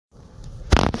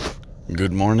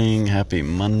Good morning, happy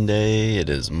Monday. It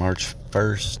is March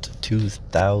 1st,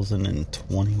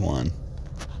 2021.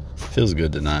 Feels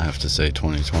good to not have to say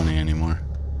 2020 anymore.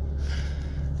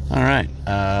 Alright,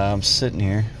 I'm sitting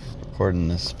here recording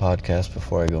this podcast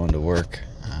before I go into work.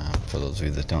 For those of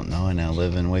you that don't know, I now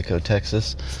live in Waco,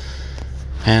 Texas.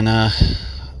 And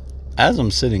as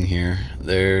I'm sitting here,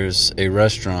 there's a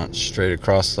restaurant straight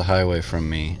across the highway from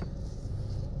me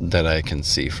that I can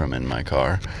see from in my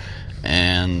car.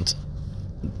 And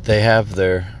they have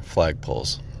their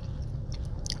flagpoles.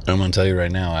 I'm going to tell you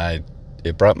right now,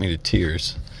 it brought me to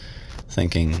tears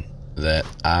thinking that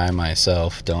I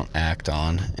myself don't act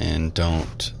on and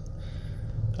don't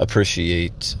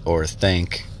appreciate or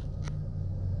thank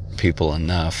people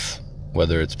enough,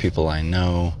 whether it's people I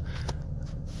know.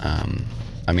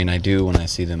 I do when I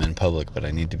see them in public, but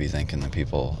I need to be thanking the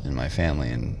people in my family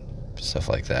and stuff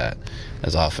like that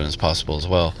as often as possible as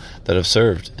well that have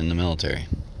served in the military.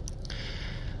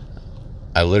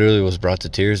 I literally was brought to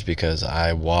tears because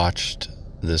I watched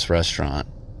this restaurant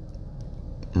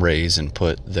raise and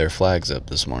put their flags up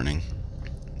this morning.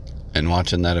 And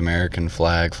watching that American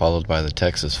flag followed by the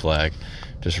Texas flag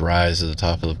just rise to the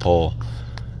top of the pole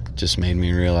just made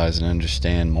me realize and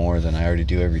understand more than I already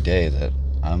do every day that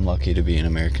I'm lucky to be an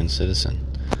American citizen.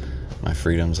 My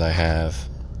freedoms I have,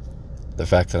 the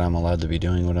fact that I'm allowed to be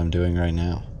doing what I'm doing right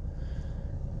now.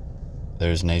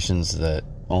 There's nations that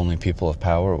only people of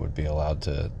power would be allowed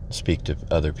to speak to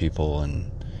other people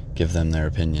and give them their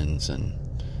opinions, and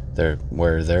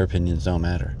where their opinions don't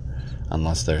matter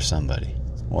unless they're somebody.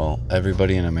 Well,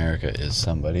 everybody in America is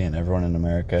somebody, and everyone in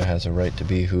America has a right to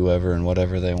be whoever and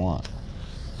whatever they want.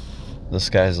 The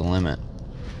sky's the limit.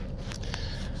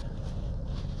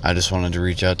 I just wanted to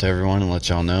reach out to everyone and let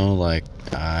y'all know,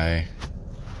 I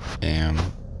am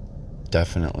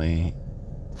definitely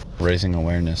raising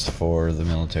awareness for the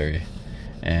military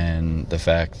and the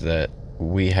fact that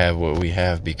we have what we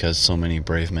have because so many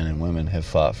brave men and women have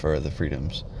fought for the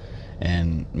freedoms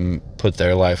and put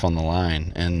their life on the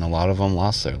line, and a lot of them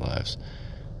lost their lives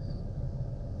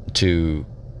to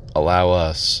allow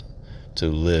us to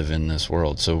live in this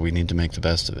world. So we need to make the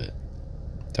best of it.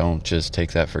 Don't just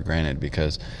take that for granted,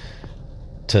 because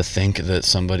to think that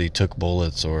somebody took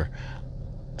bullets or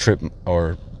tripped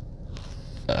or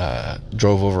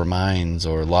drove over mines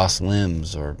or lost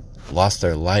limbs or lost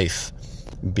their life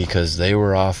because they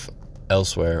were off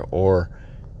elsewhere or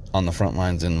on the front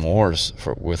lines in wars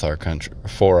for our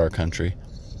country,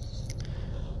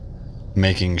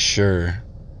 making sure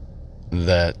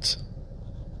that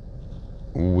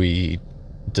we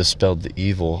dispelled the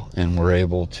evil and were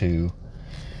able to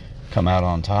come out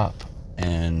on top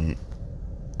and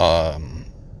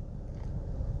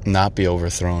not be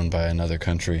overthrown by another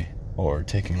country or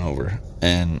taking over.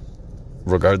 And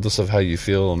regardless of how you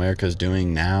feel America's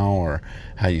doing now or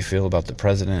how you feel about the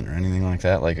president or anything like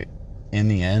that, in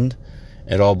the end,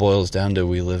 it all boils down to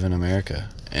we live in America,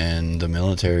 and the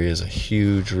military is a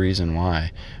huge reason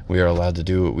why we are allowed to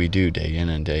do what we do day in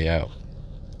and day out.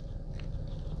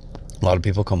 A lot of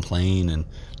people complain and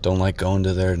don't like going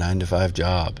to their 9-to-5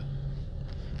 job.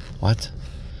 What?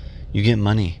 You get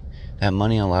money. That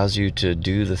money allows you to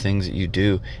do the things that you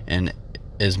do, and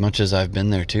as much as I've been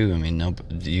there too,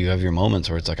 you have your moments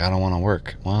where it's I don't want to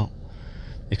work. Well,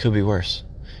 it could be worse.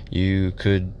 You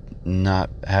could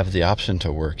not have the option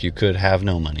to work. You could have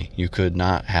no money. You could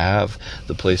not have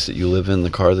the place that you live in, the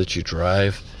car that you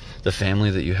drive, the family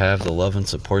that you have, the love and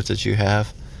support that you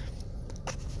have.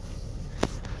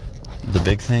 The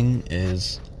big thing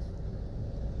is,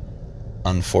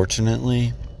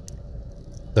 unfortunately,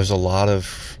 there's a lot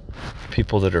of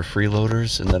people that are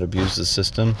freeloaders and that abuse the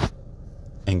system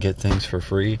and get things for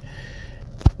free,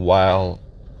 while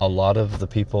a lot of the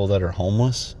people that are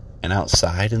homeless and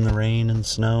outside in the rain and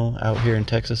snow out here in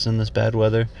Texas in this bad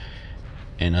weather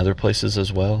and other places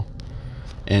as well,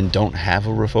 and don't have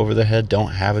a roof over their head,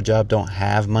 don't have a job, don't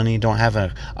have money, don't have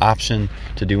an option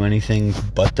to do anything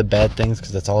but the bad things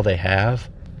because that's all they have.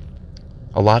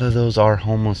 A lot of those are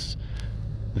homeless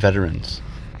veterans.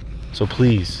 So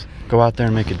please, go out there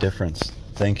and make a difference.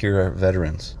 Thank your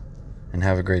veterans, and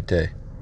have a great day.